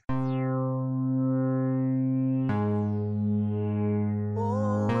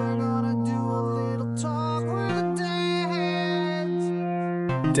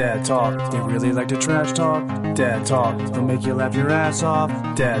Dad talk, they really like to trash talk. Dad talk, they'll make you laugh your ass off.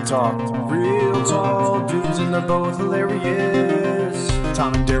 Dad talk, real tall dudes and they're both hilarious.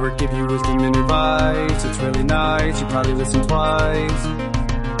 Tom and Derek give you wisdom and advice. It's really nice, you probably listen twice.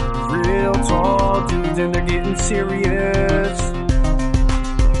 Real tall dudes and they're getting serious.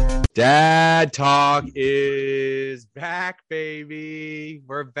 Dad Talk is back, baby.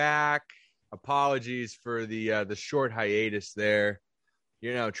 We're back. Apologies for the short hiatus there.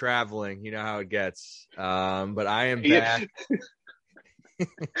 You know, traveling, you know how it gets. But I am back.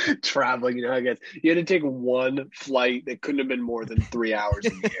 Traveling, you know how it gets. You had to take one flight that couldn't have been more than 3 hours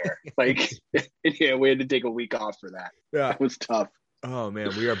in the air. Yeah, we had to take a week off for that. Yeah, that was tough. Oh man,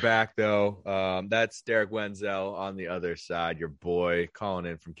 we are back though. That's Derek Wenzel on the other side, your boy calling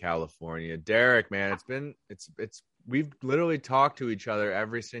in from California. Derek, man, we've literally talked to each other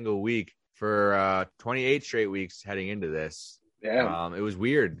every single week for 28 straight weeks heading into this. Yeah, it was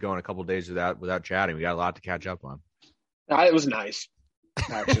weird going a couple of days without chatting. We got a lot to catch up on. It was nice,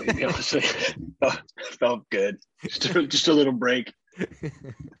 actually. To be honest with you. Felt good. Just a little break.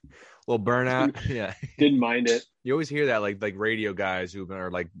 Little burnout. Yeah, didn't mind it. You always hear that like radio guys who've been,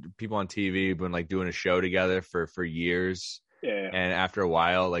 or like people on TV who've been like doing a show together for years. Yeah. And after a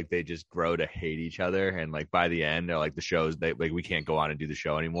while, like they just grow to hate each other, and like by the end, they're like the shows we can't go on and do the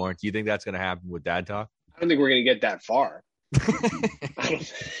show anymore. Do you think that's going to happen with Dad Talk? I don't think we're going to get that far. I don't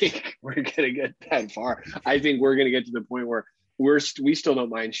think we're going to get that far. I think we're going to get to the point where we still don't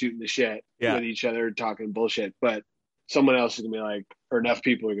mind shooting the shit with each other, talking bullshit, but someone else is going to be like, or enough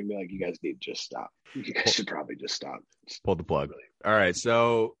people are going to be like, you guys need to just stop. You guys should probably just stop. Pull the plug. All right,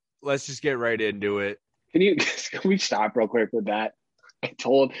 so let's just get right into it. Can we stop real quick with that? I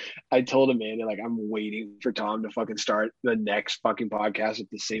told Amanda, like, I'm waiting for Tom to fucking start the next fucking podcast with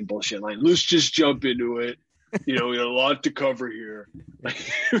the same bullshit line. Let's just jump into it. You know, we got a lot to cover here. Like,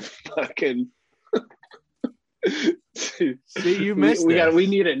 fucking. See, you missed this. We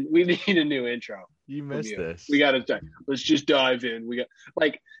need a new intro. You missed this. We got to. Let's just dive in. We got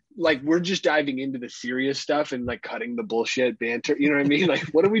like we're just diving into the serious stuff and like cutting the bullshit banter. You know what I mean? Like,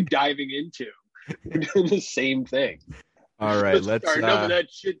 what are we diving into? We're doing the same thing. All right, let's start enough of that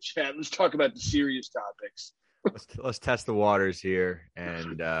chit chat. Let's talk about the serious topics. let's test the waters here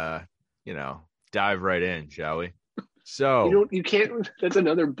and dive right in, shall we? So you can't. That's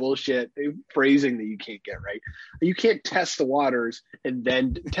another bullshit phrasing that you can't get right. You can't test the waters, and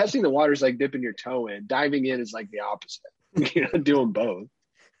then testing the waters like dipping your toe in. Diving in is like the opposite. You're not doing both.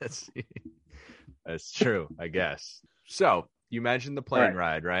 That's true, I guess. So you mentioned the plane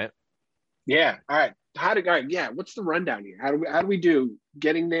ride, right? Yeah. All right. What's the rundown here? How do we do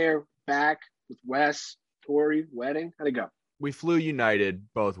getting there, back with Wes, Tori, wedding? How'd it go? We flew United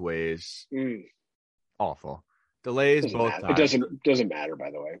both ways. Awful. Delays both times. It doesn't matter, by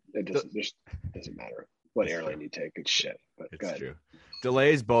the way. It doesn't matter what airline you take. It's shit. But it's true.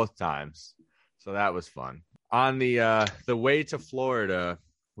 Delays both times. So that was fun. On the way to Florida,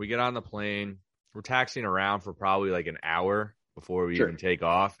 we get on the plane. We're taxiing around for probably like an hour before we even take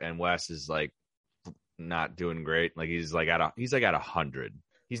off, and Wes is like not doing great. Like he's like at 100.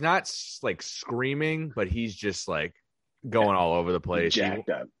 He's not like screaming, but he's just like going all over the place. Jacked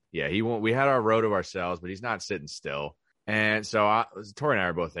up. Yeah, he won't. We had our row to ourselves, but he's not sitting still. And so Tori and I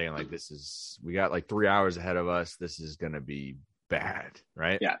are both thinking like, we got like 3 hours ahead of us. This is gonna be bad,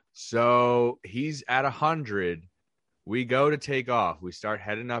 right? Yeah. So he's at 100. We go to take off. We start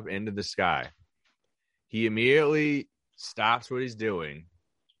heading up into the sky. He immediately stops what he's doing,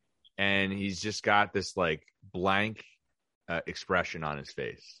 and he's just got this like blank expression on his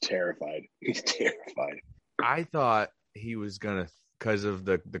face. Terrified. He's terrified. I thought he was gonna, because of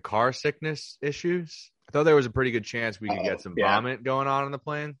the car sickness issues. I thought there was a pretty good chance we could get some vomit going on the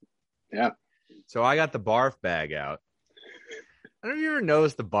plane. Yeah. So I got the barf bag out. I don't know if you ever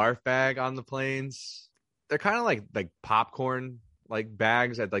noticed the barf bag on the planes. They're kind of like popcorn like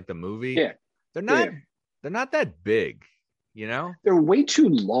bags at like the movie. Yeah. They're not that big, you know? They're way too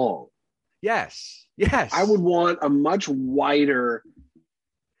long. Yes. I would want a much wider,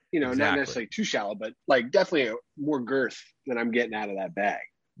 not necessarily too shallow, but like definitely more girth than I'm getting out of that bag.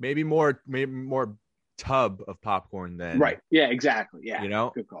 Maybe more tub of popcorn than. Right. Yeah, exactly. Yeah.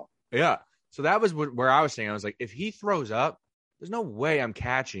 Good call. Yeah. So that was where I was saying, I was like, if he throws up, there's no way I'm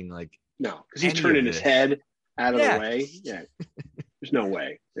catching like. No, because he's turning his head out of the way. Yeah. There's no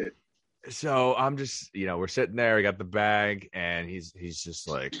way. So I'm just, we're sitting there, we got the bag, and he's just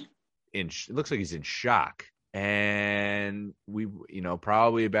like it looks like he's in shock. And we,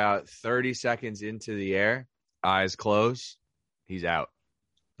 probably about 30 seconds into the air, eyes closed, he's out.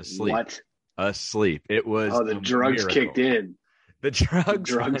 Asleep. What? Asleep. It was the drugs miracle. kicked in. The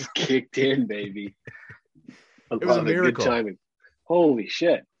drugs kicked in, baby. It was a miracle. Good timing. Holy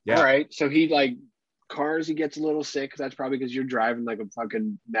shit. Yeah. All right. So he he gets a little sick. That's probably because you're driving like a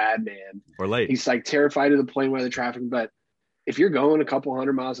fucking madman. Or late. He's like terrified of the plane while the traffic. But if you're going a couple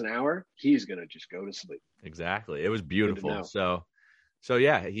 100 miles an hour, he's going to just go to sleep. Exactly. It was beautiful. So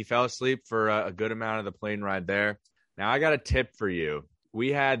yeah, he fell asleep for a good amount of the plane ride there. Now I got a tip for you.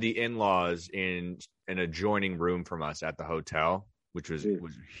 We had the in-laws in an adjoining room from us at the hotel, which was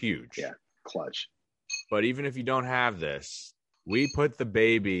huge. Yeah. Clutch. But even if you don't have this, we put the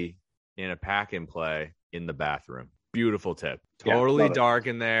baby in a pack and play in the bathroom. Beautiful tip. Totally dark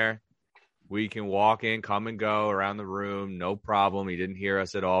in there. We can walk in, come and go around the room. No problem. He didn't hear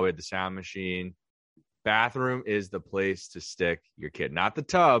us at all. We had the sound machine. Bathroom is the place to stick your kid. Not the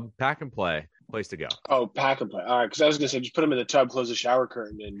tub. Pack and play. Place to go. Oh, pack and play. All right. Because I was going to say, just put him in the tub, close the shower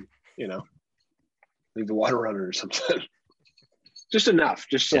curtain, and, leave the water running or something. Just enough,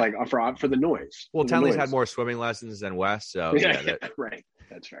 just like for the noise. Well, Tenley's had more swimming lessons than Wes, so right.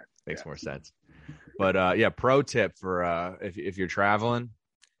 That's fair. Makes more sense. But pro tip for if you're traveling,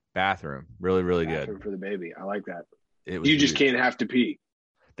 bathroom, really, really bathroom good for the baby. I like that. You just can't have to pee.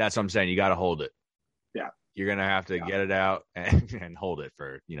 That's what I'm saying. You got to hold it. Yeah, you're gonna have to get it out and hold it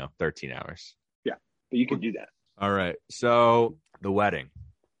for 13 hours. Yeah, but you can do that. All right. So the wedding.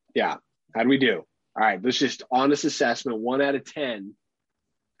 Yeah. How'd we do? All right, let's just honest assessment. 1 out of 10.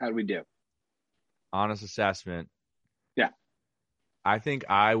 How do we do? Honest assessment. Yeah. I think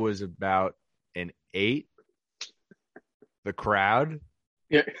I was about an 8. The crowd.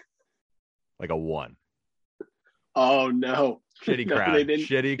 Yeah. Like a 1. Oh no. Shitty crowd.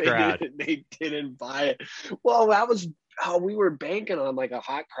 Shitty crowd. They didn't buy it. Well, that was how we were banking on, like a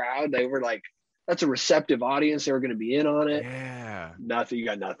hot crowd. They were like, that's a receptive audience. They were going to be in on it. Yeah. Nothing. You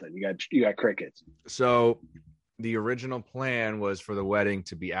got nothing. You got crickets. So the original plan was for the wedding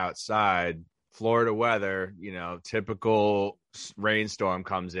to be outside. Florida weather, typical rainstorm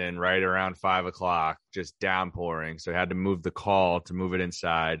comes in right around 5:00, just downpouring. So I had to move the call to move it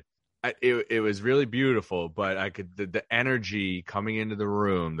inside. It was really beautiful, but the energy coming into the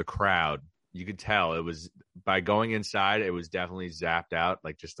room, the crowd, you could tell it was, by going inside, it was definitely zapped out,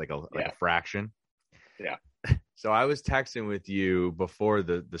 like a fraction. Yeah. So I was texting with you before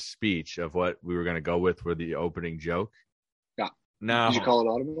the speech of what we were going to go with for the opening joke. Yeah. No. Did you call it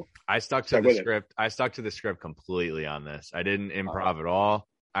audible? I stuck to the script. I stuck to the script completely on this. I didn't improv at all.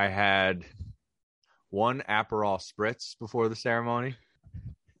 I had 1 Aperol spritz before the ceremony.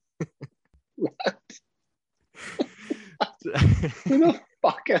 What? Who the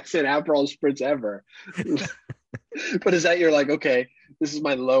fuck has an Aperol spritz ever? But is that you're like, okay, this is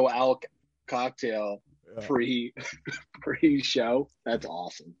my low alc cocktail pre-show? That's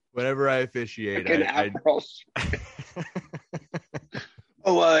awesome. Whenever I officiate, Aperol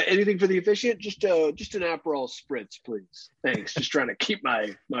anything for the officiant? Just an Aperol spritz, please. Thanks. Just trying to keep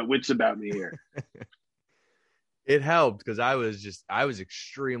my wits about me here. It helped because I was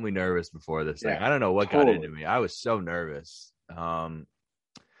extremely nervous before this thing. I don't know what got into me. I was so nervous. But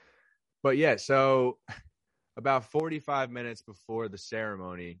yeah, so about 45 minutes before the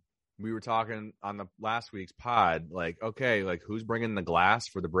ceremony, we were talking on the last week's pod, like, okay, like who's bringing the glass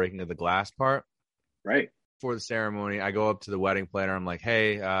for the breaking of the glass part? Right. For the ceremony, I go up to the wedding planner. I'm like,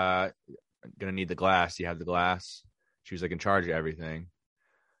 hey, I'm going to need the glass. Do you have the glass? She was like in charge of everything.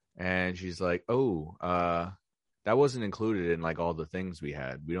 And she's like, that wasn't included in like all the things we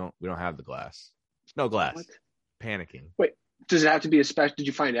had. We don't have the glass. No glass. What? Panicking. Wait, does it have to be a special? Did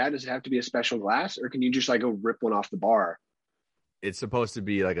you find out? Does it have to be a special glass, or can you just like go rip one off the bar? It's supposed to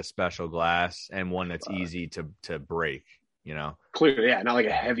be like a special glass and one that's easy to break. Clearly, yeah, not like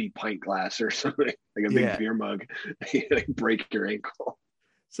a heavy pint glass or something, like a big beer mug. Like break your ankle.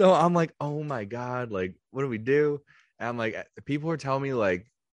 So I'm like, oh my God, like what do we do? And I'm like, people are telling me like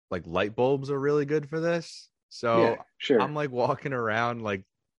light bulbs are really good for this. So yeah, sure. I'm like walking around like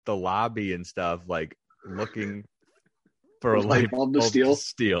the lobby and stuff, like looking for a light bulb to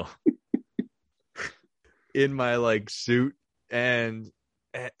steal in my like suit, and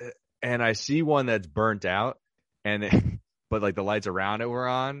I see one that's burnt out, but like the lights around it were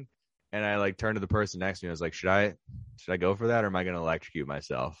on, and I like turned to the person next to me. I was like, should I go for that, or am I going to electrocute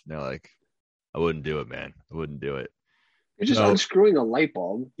myself? And they're like, I wouldn't do it, man. I wouldn't do it. You're just unscrewing a light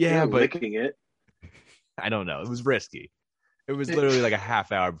bulb. Yeah, but licking it. I don't know. It was risky. It was literally like a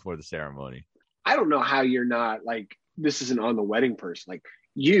half hour before the ceremony. I don't know how you're not like, this isn't on the wedding person. Like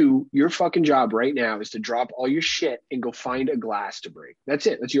your fucking job right now is to drop all your shit and go find a glass to break. That's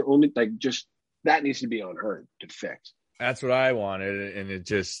it. That's your only, like, just that needs to be on her to fix. That's what I wanted. And it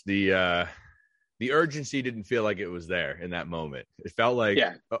just, the the urgency didn't feel like it was there in that moment. It felt like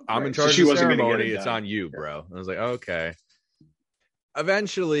I'm in So charge she of the wasn't gonna get ceremony. it It's done. on you, bro. I was like, okay.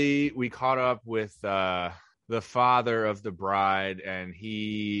 Eventually, we caught up with the father of the bride, and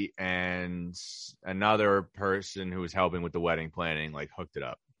he and another person who was helping with the wedding planning like hooked it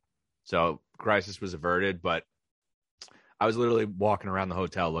up. So crisis was averted, but I was literally walking around the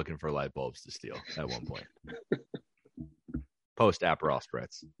hotel looking for light bulbs to steal at one point. Post Aperol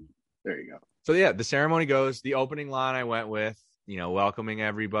spritz. There you go. So yeah, the ceremony goes. The opening line I went with, welcoming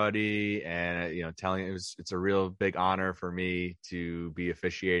everybody and telling it's a real big honor for me to be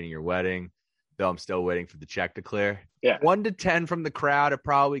officiating your wedding. Though I'm still waiting for the check to clear. Yeah. 1 to 10 from the crowd, it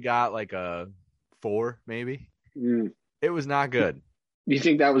probably got like a 4, maybe. It was not good. You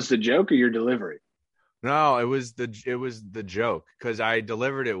think that was the joke or your delivery? No, it was the joke because I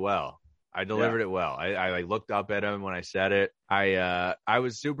delivered it well. I like looked up at him when I said it. I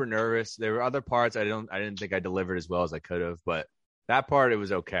was super nervous. There were other parts I didn't think I delivered as well as I could have, but that part it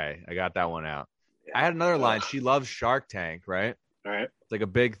was okay. I got that one out. Yeah. I had another line. She loves Shark Tank, right? All right. It's like a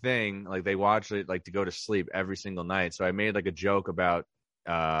big thing. Like they watch it like to go to sleep every single night. So I made like a joke about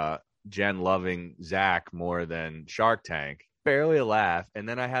Jen loving Zach more than Shark Tank. Barely a laugh. And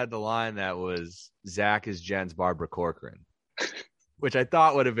then I had the line that was Zach is Jen's Barbara Corcoran, which I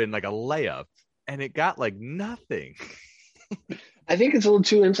thought would have been like a layup. And it got like nothing. I think it's a little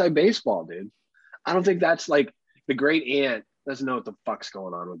too inside baseball, dude. I don't think that's like the great aunt doesn't know what the fuck's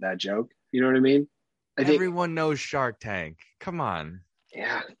going on with that joke. You know what I mean? Everyone knows Shark Tank. Come on.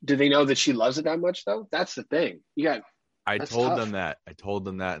 Yeah. Do they know that she loves it that much though? That's the thing. I told them that. I told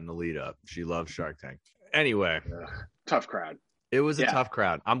them that in the lead up. She loves Shark Tank. Anyway. Tough crowd. It was a tough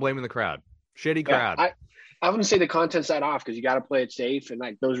crowd. I'm blaming the crowd. Shitty crowd. I wouldn't say the content's that off because you got to play it safe. And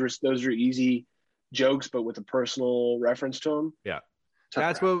like those are easy jokes, but with a personal reference to them. Yeah.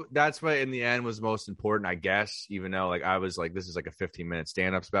 That's what in the end was most important, I guess, even though like I was like, this is like a 15-minute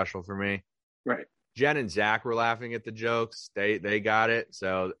stand-up special for me. Right. Jen and Zach were laughing at the jokes. They got it.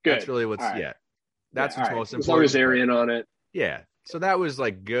 So good. That's really what's that's what's most important. As long as they're in on it. Yeah. So that was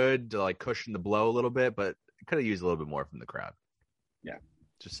like good to like cushion the blow a little bit, but could have used a little bit more from the crowd. Yeah.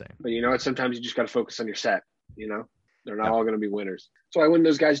 Just saying. But you know what? Sometimes you just got to focus on your set. They're not all going to be winners. So when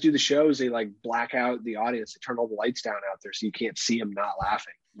those guys do the shows, they like black out the audience. They turn all the lights down out there so you can't see them not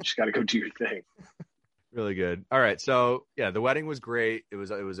laughing. You just got to go do your thing. Really good. All right. So yeah, the wedding was great. It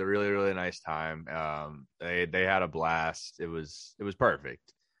was a really, really nice time. They had a blast. It was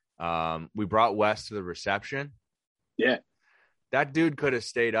perfect. We brought Wes to the reception. Yeah. That dude could have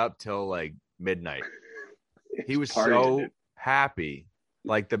stayed up till like midnight. He was so happy.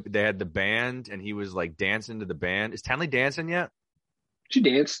 Like they had the band and he was like dancing to the band. Is Tenley dancing yet? She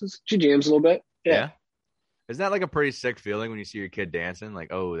dances. She jams a little bit. Yeah. Isn't that like a pretty sick feeling when you see your kid dancing?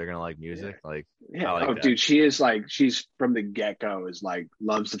 Like, oh, they're gonna like music. Yeah. Like, yeah. I like that. Dude, she's from the get-go is like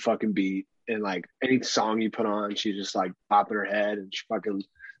loves the fucking beat and like any song you put on, she's just like popping her head and she fucking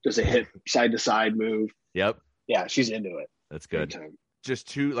does a hip side to side move. Yep. Yeah, she's into it. That's good.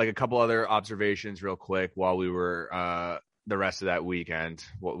 Just a couple other observations real quick while we were the rest of that weekend,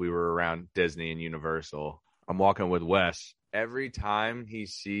 what we were around Disney and Universal. I'm walking with Wes. Every time he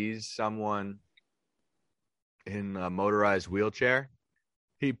sees someone in a motorized wheelchair,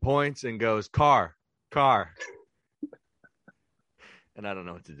 he points and goes, car. And I don't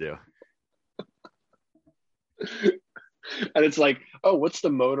know what to do. And it's like, oh, what's the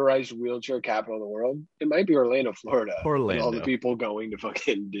motorized wheelchair capital of the world? It might be Orlando, Florida. Orlando. All the people going to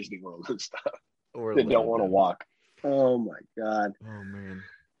fucking Disney World and stuff. Orlando. They don't want to walk. Oh my God. Oh man.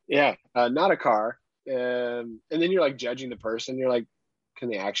 Yeah. Not a car. And then you're like judging the person. You're like, can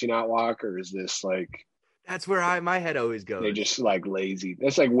they actually not walk? Or is this like, that's where my head always goes. They're just like lazy.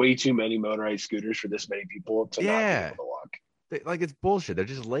 That's like way too many motorized scooters for this many people to not be able to walk. Like it's bullshit. They're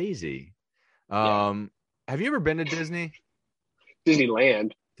just lazy. Have you ever been to Disney?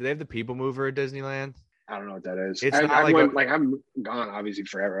 Disneyland. Do they have the people mover at Disneyland? I don't know what that is. I'm gone obviously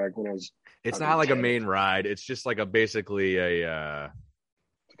forever. Like when I was. It's not like a main ride. It's just like basically a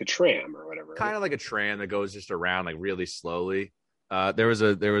like a tram or whatever. Kind of like a tram that goes just around like really slowly. There was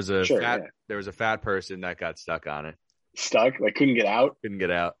a fat person that got stuck on it. Stuck? Like couldn't get out? Couldn't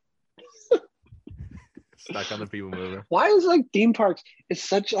get out. Stuck on the people mover. Why is like theme parks? It's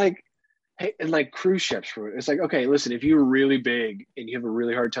such like. And like cruise ships, it's like, okay, listen, if you're really big and you have a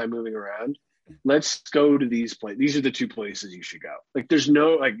really hard time moving around, let's go to these places. These are the two places you should go. Like, there's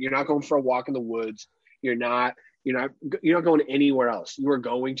no, like, you're not going for a walk in the woods. You're not going anywhere else. You are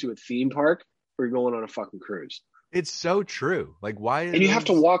going to a theme park or you're going on a fucking cruise. It's so true. Like, why? And you have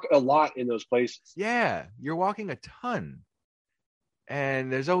to walk a lot in those places. Yeah, you're walking a ton.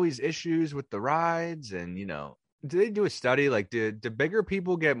 and there's always issues with the rides. And, do they do a study? Like, do bigger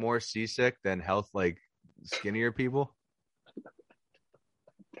people get more seasick than skinnier people?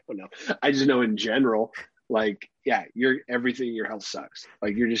 I don't know. I just know in general, like, yeah, your health sucks.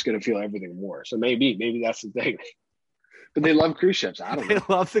 Like, you're just going to feel everything more. So maybe that's the thing. But they love cruise ships. I don't know.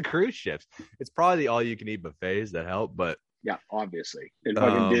 They love the cruise ships. It's probably the all-you-can-eat buffets that help, but yeah, obviously. In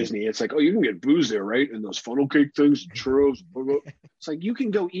fucking Disney, it's like, oh, you can get booze there, right? And those funnel cake things and churros. It's like, you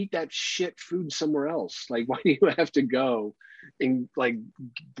can go eat that shit food somewhere else. Like, why do you have to go and like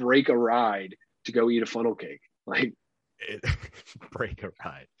break a ride to go eat a funnel cake? Like, break a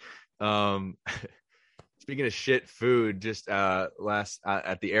ride. Speaking of shit food, just last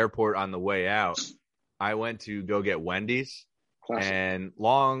at the airport on the way out, I went to go get Wendy's. Classic. And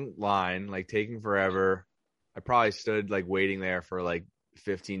long line, like taking forever. I probably stood like waiting there for like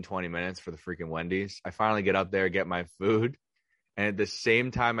 15, 20 minutes for the freaking Wendy's. I finally get up there, get my food. And at the same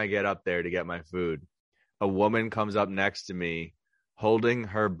time I get up there to get my food, a woman comes up next to me holding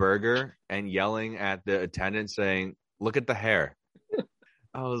her burger and yelling at the attendant saying, "Look at the hair."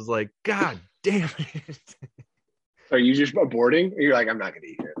 I was like, God damn it. Are you just boarding? Or you're like, I'm not going to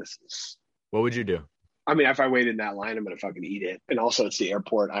eat here. What would you do? I mean, if I waited in that line, I'm going to fucking eat it. And also it's the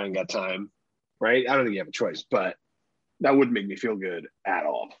airport. I ain't got time. Right? I don't think you have a choice, but that wouldn't make me feel good at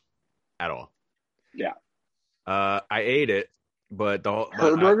all. At all. Yeah. I ate it, but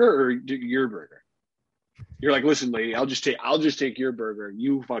her burger or your burger? You're like, listen, lady, I'll just take your burger.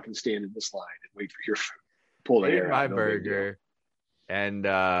 You fucking stand in this line and wait for your food. Pull the hair my out. burger and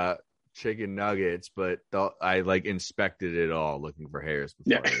chicken nuggets, but I like inspected it all looking for hairs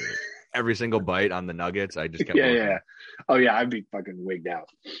before I ate it. Every single bite on the nuggets, I just kept looking. Yeah. Oh yeah, I'd be fucking wigged out.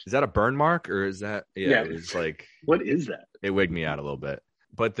 Is that a burn mark or is that? Yeah. It's like, what is that? It wigged me out a little bit,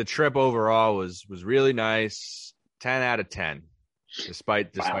 but the trip overall was really nice. 10 out of 10,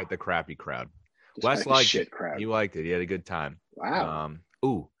 despite the crappy crowd. Wes liked it. Crowd. He liked it. He had a good time. Wow.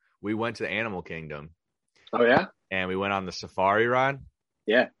 We went to the Animal Kingdom. Oh yeah. And we went on the safari ride.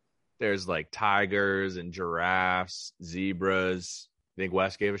 Yeah. There's like tigers and giraffes, zebras. You think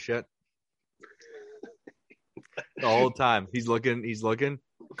Wes gave a shit? The whole time he's looking.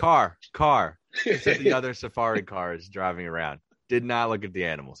 Car. The other safari cars driving around. Did not look at the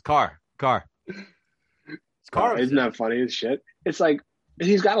animals. Car. It's car. Isn't that funny as shit? It's like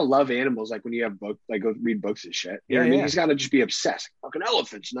he's got to love animals. Like when you have books, like go read books and shit. You know what I mean? He's got to just be obsessed. Fucking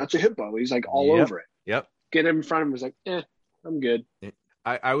elephants, and that's a hippo. He's like all over it. Yep. Get him in front of him. He's like, I'm good.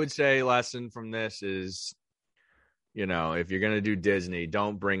 I would say lesson from this is, if you're gonna do Disney,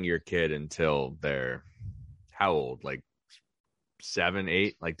 don't bring your kid until they're how old? Like 7,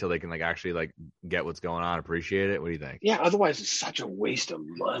 8, like till they can like actually like get what's going on, appreciate it. What do you think? Yeah, otherwise it's such a waste of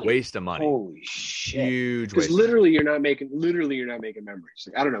money. Holy shit. Huge waste. Because literally you're not making memories.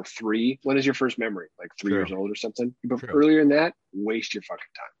 Like, I don't know, 3. When is your first memory? Like 3 years old or something? But earlier than that, waste your fucking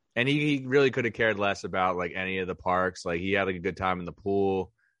time. And he really could have cared less about like any of the parks. Like he had like a good time in the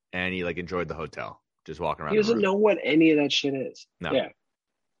pool and he like enjoyed the hotel, just walking around. He doesn't know what any of that shit is. No. Yeah.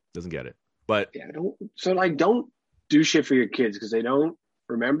 Doesn't get it. But don't do shit for your kids because they don't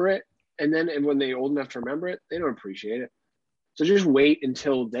remember it. And when they're old enough to remember it, they don't appreciate it. So just wait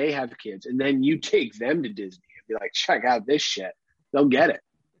until they have kids and then you take them to Disney and be like, check out this shit. They'll get it.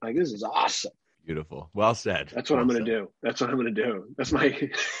 Like, this is awesome. Beautiful. Well said. That's what I'm going to do. That's my,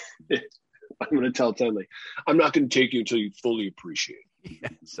 I'm going to tell Tenley, I'm not going to take you until you fully appreciate it. Yeah,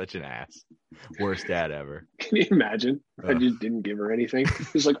 such an ass. Worst dad ever. Can you imagine? I just didn't give her anything.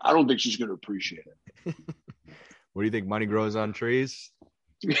 He's like, I don't think she's going to appreciate it. What do you think? Money grows on trees?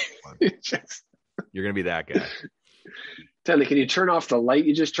 You're going to be that guy. Tenley, can you turn off the light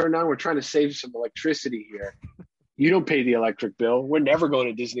you just turned on? We're trying to save some electricity here. You don't pay the electric bill. We're never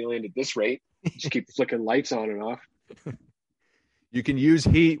going to Disneyland at this rate. Just keep flicking lights on and off. You can use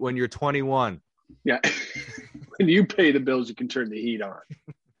heat when you're 21. Yeah. When you pay the bills, you can turn the heat on.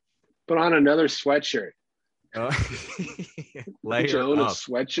 Put on another sweatshirt. Layer own up. A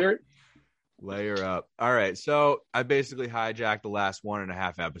sweatshirt. Layer up. All right. So I basically hijacked the last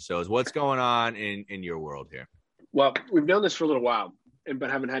 1.5 episodes. What's going on in your world here? Well, we've known this for a little while, but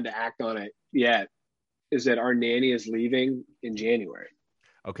haven't had to act on it yet. Is that our nanny is leaving in January.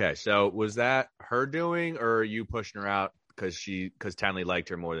 Okay. So was that her doing or are you pushing her out because Tenley liked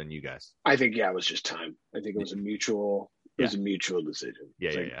her more than you guys? I think, it was just time. I think it was a mutual decision.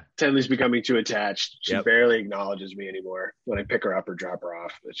 Yeah. Tenley's becoming too attached. She barely acknowledges me anymore when I pick her up or drop her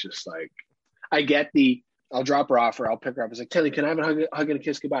off. It's just like, I'll drop her off or I'll pick her up. It's like, Tenley, can I have a hug and a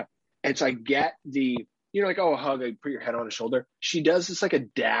kiss goodbye? And so I get like, a hug, I put your head on her shoulder. She does this like a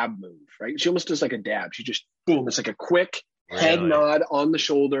dab move, right? She almost does like a dab. She just, boom, it's like a quick head nod on the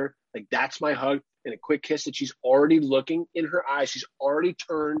shoulder, like that's my hug, and a quick kiss that she's already looking in her eyes. She's already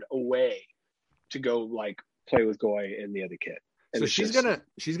turned away to go like play with Goy and the other kid. And so she's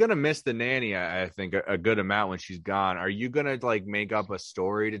gonna miss the nanny, I think, a good amount when she's gone. Are you gonna like make up a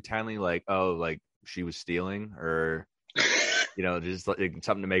story to Tenley, like, oh, like she was stealing, or just like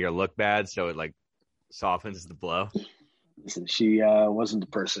something to make her look bad, so it like softens the blow? Listen, she wasn't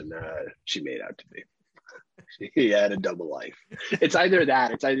the person she made out to be. She had a double life. It's either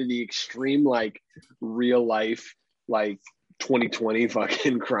that, it's either the extreme like real life like 2020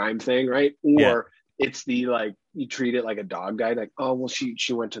 fucking crime thing, right? Or it's the like you treat it like a dog died, like, oh well, she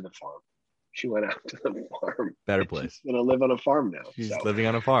went to the farm. She went out to the farm. Better place. She's gonna live on a farm now. She's living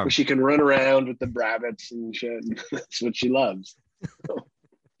on a farm. Where she can run around with the rabbits and shit. That's what she loves.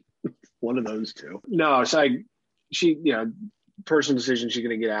 One of those two. No, so she personal decision she's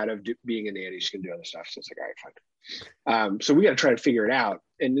going to get out of being a nanny. She's going to do other stuff. So it's like, all right, fine. So we got to try to figure it out.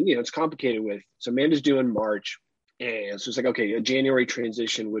 And it's complicated so Amanda's due in March. And so it's like, okay, a January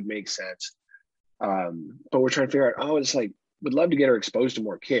transition would make sense. But we're trying to figure out, it's like, would love to get her exposed to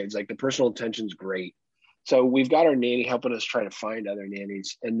more kids. Like the personal attention's great. So we've got our nanny helping us try to find other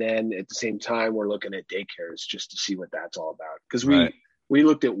nannies. And then at the same time, we're looking at daycares just to see what that's all about. Because we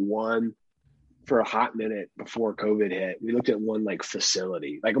looked at one for a hot minute before COVID hit. We looked at one like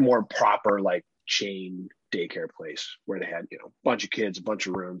facility, like a more proper like chain daycare place where they had, a bunch of kids, a bunch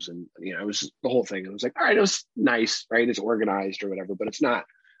of rooms. And, it was the whole thing. It was like, all right, it was nice, right? It's organized or whatever, but it's not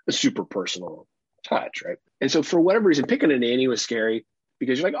a super personal touch, right? And so for whatever reason, picking a nanny was scary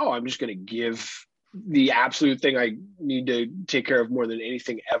because you're like, oh, I'm just going to give the absolute thing I need to take care of more than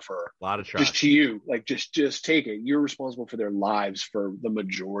anything ever. A lot of trust. Just to you, like just take it. You're responsible for their lives for the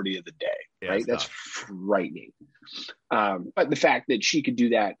majority of the day, right? That's frightening. But the fact that she could do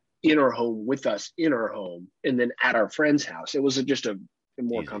that in our home with us in our home and then at our friend's house, it was just a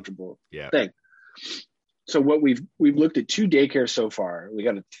more comfortable thing. So what we've looked at 2 daycares so far. We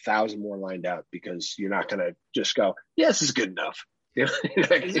got 1,000 more lined up because you're not going to just go, this is good enough.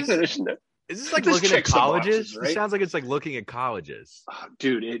 Is this like looking at colleges? Right? It sounds like it's like looking at colleges.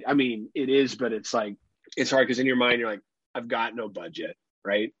 Dude, it is, but it's like, it's hard because in your mind, you're like, I've got no budget,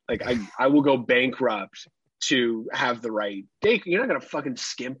 right? Like I will go bankrupt to have the right daycare. You're not going to fucking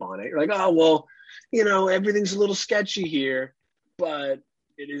skimp on it. You're like, oh, well, everything's a little sketchy here, but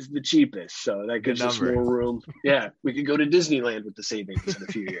it is the cheapest. So that gives us more room. Yeah. We could go to Disneyland with the savings in a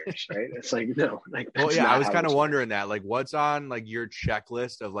few years, right? It's like, no. Like, I was kind of wondering that. Like, what's on like your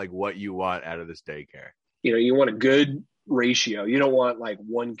checklist of like what you want out of this daycare? You want a good ratio. You don't want like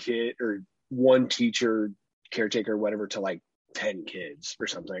one kid or one teacher, caretaker, whatever, to like 10 kids or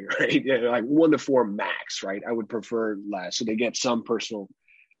something, right? Like 1 to 4 max, right? I would prefer less so they get some personal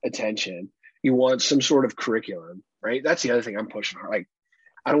attention. You want some sort of curriculum, right? That's the other thing I'm pushing hard. Like,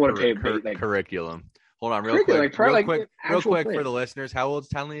 I don't want to pay like curriculum. Hold on, real quick for the listeners. How old's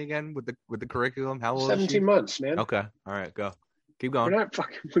Tenley again with the curriculum? How old? 17 months, man. Okay, all right, go. Keep going.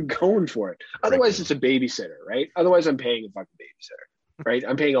 We're going for it. Otherwise, it's a babysitter, right? Otherwise, I'm paying a fucking babysitter, right?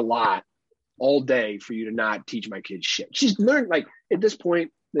 I'm paying a lot all day for you to not teach my kids shit. She's learned, like, at this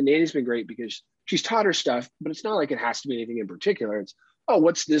point, the nanny's been great because she's taught her stuff, but it's not like it has to be anything in particular. It's, oh,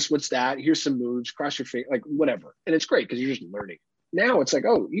 what's this? What's that? Here's some moves, cross your finger, like whatever. And it's great because you're just learning. Now it's like,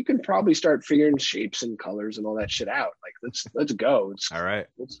 oh, you can probably start figuring shapes and colors and all that shit out. Like, let's go. All right.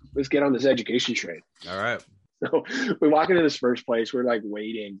 Let's get on this education train. All right. So we walk into this first place. We're like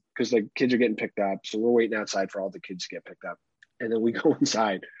waiting because the kids are getting picked up. So we're waiting outside for all the kids to get picked up. And then we go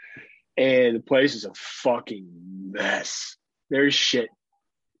inside and the place is a fucking mess. There's shit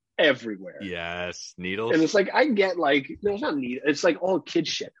everywhere. Yes. Needles. And it's like, I get like, no, it's not needles. It's like all kid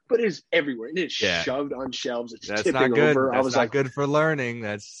shit, but it's everywhere. And it's shoved on shelves. It's tipping not good. over. That's not good for learning.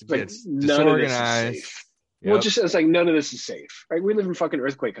 That's like, it's none of this is disorganized. safe. Well, it's like none of this is safe, right? We live in fucking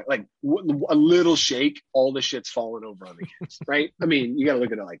earthquake. Like a little shake, all the shit's falling over on the kids, right? I mean, you got to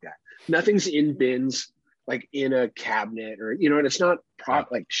look at it like that. Nothing's in bins, like in a cabinet or, and it's not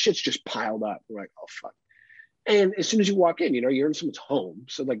like shit's just piled up. We're like, oh, fuck. And as soon as you walk in, you're in someone's home.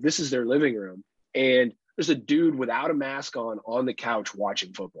 So like, this is their living room. And there's a dude without a mask on the couch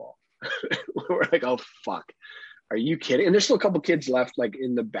watching football. We're like, oh, fuck. Are you kidding? And there's still a couple kids left, like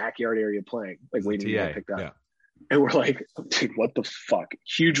in the backyard area playing, like waiting to get picked up. Yeah. And we're like, dude, what the fuck?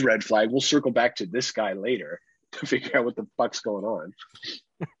 Huge red flag. We'll circle back to this guy later to figure out what the fuck's going on.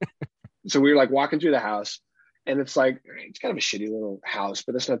 So we were like walking through the house and it's like, it's kind of a shitty little house,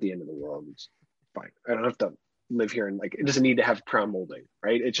 but that's not the end of the world. It's fine. I don't have to live here and like, it doesn't need to have crown molding,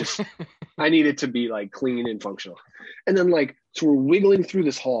 right? It's just, I need it to be like clean and functional. And then like, so we're wiggling through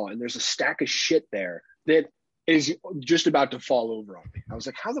this hall and there's a stack of shit there that is just about to fall over on me. I was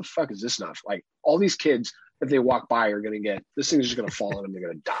like, how the fuck is this not like all these kids, if they walk by, are going to get this thing's just going to fall on them. They're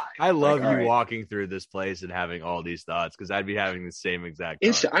going to die. I love like, you right. walking through this place and having all these thoughts because I'd be having the same exact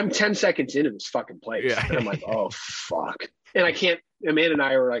thought. I'm 10 seconds into this fucking place. Yeah. And I'm like, oh, fuck. And I can't. Amanda and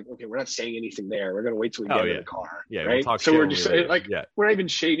I were like, okay, we're not saying anything there. We're going to wait till we get in the car. Yeah. Right. We'll so we're just like, we're not even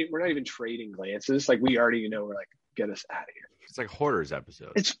shading. We're not even trading glances. Like we already know. We're like, get us out of here. It's like Hoarders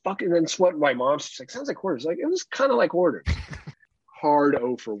episode. It's fucking. That's what my mom's like. Sounds like Hoarders. Like it was kind of like Hoarders. Hard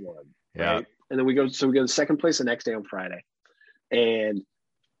 0 for 1. Yeah. Right? And then we go to second place the next day on Friday, and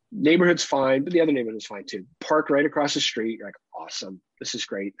neighborhood's fine, but the other neighborhood is fine too. Park right across the street. You're like, awesome. This is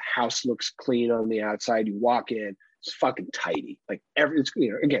great. House looks clean on the outside. You walk in, it's fucking tidy. Like it's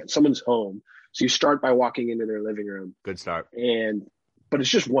again, someone's home. So you start by walking into their living room. Good start. But it's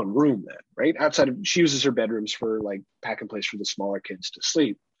just one room then, right? Outside of, she uses her bedrooms for like pack and place for the smaller kids to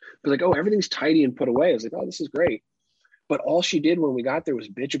sleep. But like, oh, everything's tidy and put away. I was like, oh, this is great. But all she did when we got there was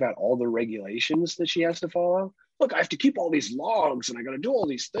bitch about all the regulations that she has to follow. Look, I have to keep all these logs and I got to do all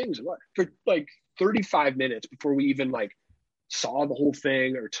these things for like 35 minutes before we even like saw the whole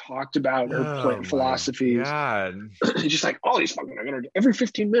thing or talked about her philosophies. It's just like all these fucking, I got to every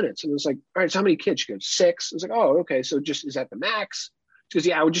 15 minutes. And it was like, all right, so how many kids? She goes, 6. I was like, oh, okay. So just, is that the max? She goes,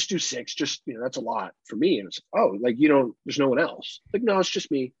 yeah, I would just do 6. Just, that's a lot for me. And it's like, oh, like, there's no one else. Like, no, it's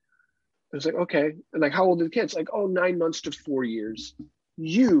just me. I was like, okay. And like, how old are the kids? Like, 9 months to 4 years.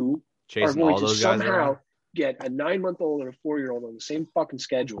 You are going to somehow get a 9-month-old and a 4-year-old on the same fucking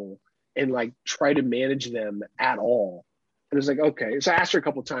schedule and like try to manage them at all. And it was like, okay. So I asked her a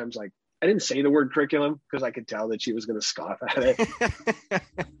couple of times, like, I didn't say the word curriculum because I could tell that she was going to scoff at it.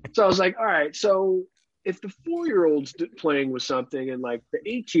 So I was like, all right, so if the 4-year-old's playing with something and like the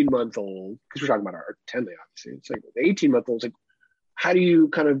 18-month-old, because we're talking about our 10-day, obviously, it's like the 18-month-old's like, how do you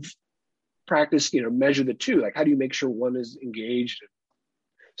kind of practice, measure the two? Like, how do you make sure one is engaged?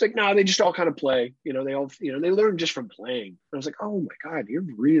 It's like, no, they just all kind of play. They all, they learn just from playing. And I was like, oh my God, you're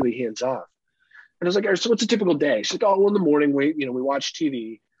really hands off. And I was like, all right, so what's a typical day? She's like, oh, well, in the morning, we watch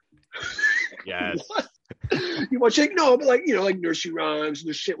TV. Yes. You watch like, no, but like, like nursery rhymes and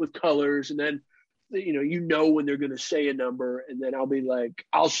the shit with colors. And then, when they're going to say a number. And then I'll be like,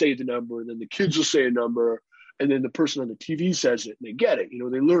 I'll say the number. And then the kids will say a number. And then the person on the TV says it and they get it.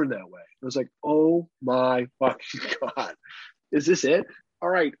 They learn that way. I was like, oh my fucking God. Is this it? All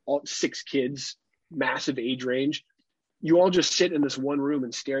right, all 6 kids, massive age range. You all just sit in this one room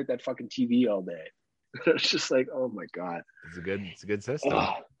and stare at that fucking TV all day. It's just like, oh my God. It's a good system.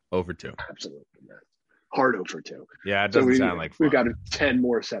 0 for 2. Absolutely, man. Hard 0 for 2. Yeah, it doesn't sound like fun. We've got 10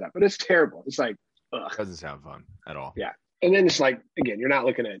 more set up, but it's terrible. It's like, ugh. It doesn't sound fun at all. Yeah. And then it's like, again, you're not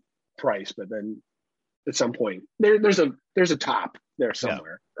looking at price, but then at some point there's a top there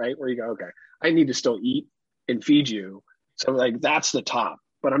somewhere, right? Where you go, okay, I need to still eat and feed you. So like, that's the top,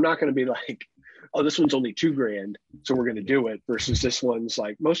 but I'm not going to be like, oh, this one's only $2,000. So we're going to do it versus this one's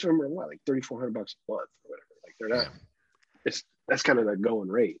like, most of them are like $300-400 a month or whatever. Like they're not, that's kind of the going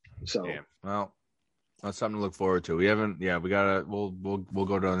rate. So, well, that's something to look forward to. We'll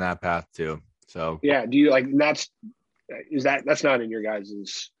go down that path too. So yeah. Do you like, that's not in your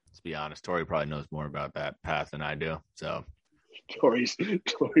guys's? Let's be honest. Tori probably knows more about that path than I do. So Tori's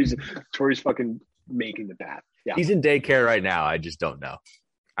fucking making the path. Yeah. He's in daycare right now. I just don't know.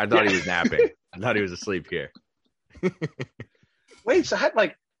 I thought he was napping. I thought he was asleep here. Wait, so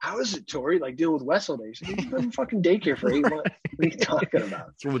how is it, Tori? Like dealing with Wes all day? He's been in fucking daycare for 8 months. What are you talking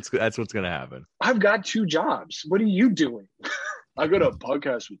about? That's what's gonna happen. I've got 2 jobs. What are you doing? I got a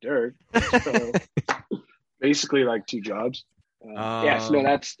podcast with Derek. So basically, like 2 jobs.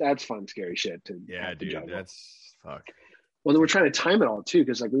 That's fun, scary shit. Dude, that's fuck. Well, then we're trying to time it all too,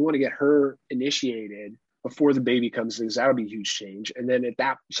 because like we want to get her initiated before the baby comes, because that'll be a huge change. And then at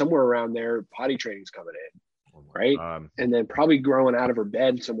that somewhere around there, potty training's coming in, right? And then probably growing out of her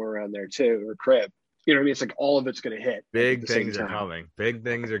bed somewhere around there too, her crib. You know what I mean? It's like all of it's going to hit. Big things are coming. Big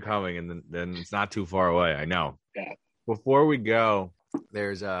things are coming, and then it's not too far away. I know. Yeah. Before we go,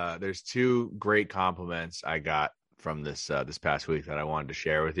 there's 2 great compliments I got from this past week that I wanted to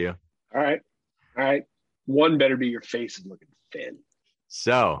share with you. All right. One better be your face is looking thin.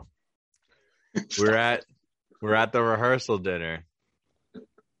 So we're at the rehearsal dinner,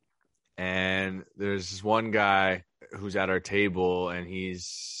 and there's this one guy who's at our table, and he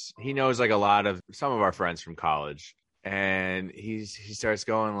knows like a lot of some of our friends from college, and he starts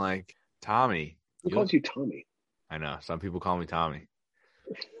going like, Tommy. Who calls you Tommy? I know, some people call me Tommy.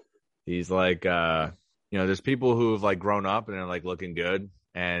 He's like, there's people who have like grown up and are like looking good,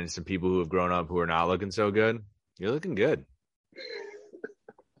 and some people who have grown up who are not looking so good. You're looking good.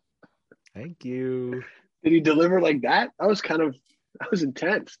 Thank you. Did he deliver like that? That was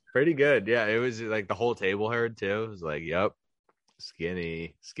intense. Pretty good. Yeah. It was like the whole table heard too. It was like, yep.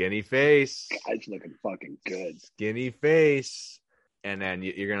 Skinny face. Guy's looking fucking good. Skinny face. And then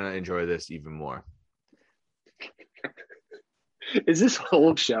you're going to enjoy this even more. Is this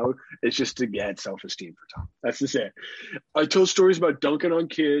whole show is just to get self-esteem for Tom? That's just it. I tell stories about dunking on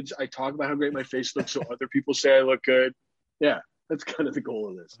kids. I talk about how great my face looks so other people say I look good. Yeah, that's kind of the goal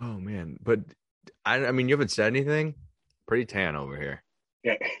of this. Oh, man. But, I mean, you haven't said anything? Pretty tan over here.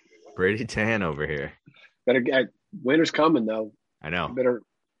 Yeah. Pretty tan over here. Better get winter's coming, though. I know.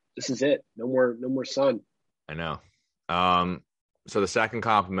 This is it. No more sun. I know. So the second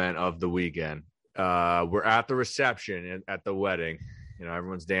compliment of the weekend, we're at the reception at the wedding. You know,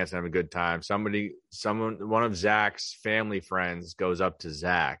 everyone's dancing, having a good time. One of Zach's family friends goes up to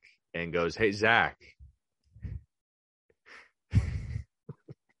Zach and goes, "Hey, Zach,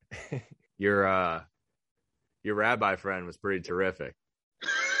 your rabbi friend was pretty terrific."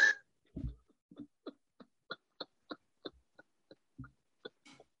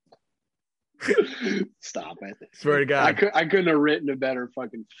 Stop it. Swear to God. I couldn't have written a better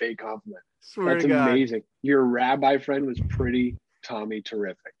fucking fake compliment. Swear That's to God. amazing. Your rabbi friend was pretty Tommy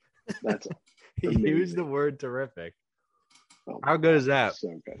terrific. That's He used the word terrific. Oh, how good is that?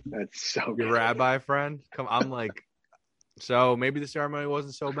 So good. That's so Your good. rabbi friend? I'm like, so maybe the ceremony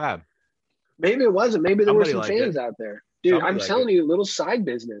wasn't so bad. Maybe it wasn't. Maybe there were some fans it. out there. Dude, I'm telling you, little side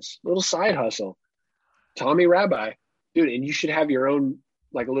business, little side hustle. Tommy Rabbi. Dude, and you should have your own,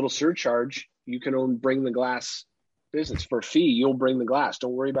 like a little surcharge. You can bring the glass business for a fee. You'll bring the glass.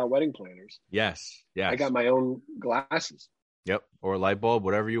 Don't worry about wedding planners. Yes. I got my own glasses. Yep. Or a light bulb,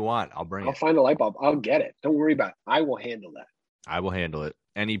 whatever you want. I'll find a light bulb. I'll get it. Don't worry about it. I will handle that. I will handle it.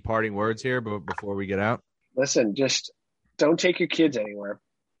 Any parting words here before we get out? Listen, just don't take your kids anywhere.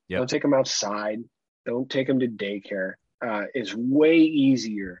 Yep. Don't take them outside. Don't take them to daycare. It's way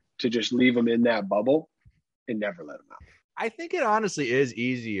easier to just leave them in that bubble and never let them out. I think it honestly is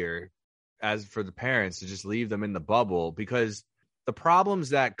easier as for the parents to just leave them in the bubble, because the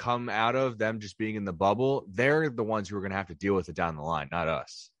problems that come out of them just being in the bubble, they're the ones who are going to have to deal with it down the line, not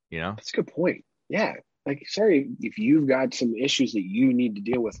us, you know? That's a good point. Yeah. Like, sorry if you've got some issues that you need to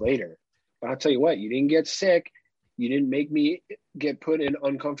deal with later, but I'll tell you what, you didn't get sick. You didn't make me get put in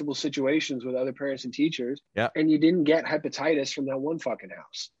uncomfortable situations with other parents and teachers. Yeah. And you didn't get hepatitis from that one fucking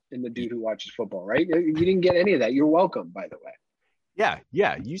house and the dude who watches football, right? You didn't get any of that. You're welcome, by the way. Yeah.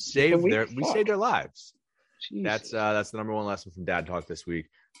 You saved we saved their lives. Jesus. That's the number one lesson from Dad Talk this week.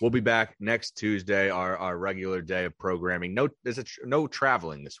 We'll be back next Tuesday, our regular day of programming. No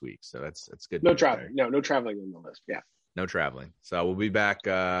traveling this week, so that's good. No traveling. No traveling on the list. Yeah. No traveling. So we'll be back.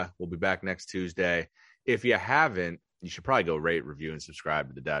 We'll be back next Tuesday. If you haven't, you should probably go rate, review, and subscribe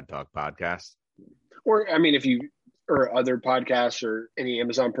to the Dad Talk podcast. Or, I mean, if you or other podcasts or any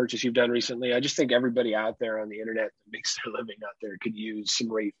Amazon purchase you've done recently, I just think everybody out there on the internet that makes their living out there could use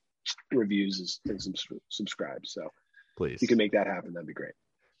some rate, reviews, and some subscribe. So please, if you can make that happen, that'd be great.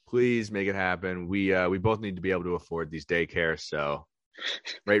 Please make it happen. We both need to be able to afford these daycares. So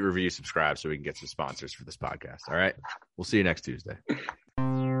rate, review, subscribe so we can get some sponsors for this podcast. All right. We'll see you next Tuesday.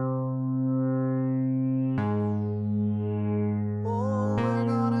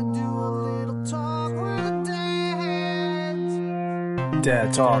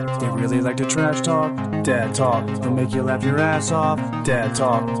 Dad Talk, they really like to trash talk. Dad Talk, they'll make you laugh your ass off. Dad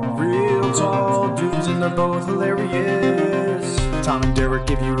Talk, real tall dudes and they're both hilarious. Tom and Derek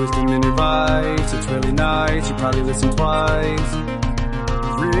give you wisdom and advice. It's really nice, you probably listen twice.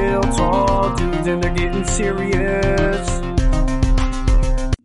 Real tall dudes and they're getting serious.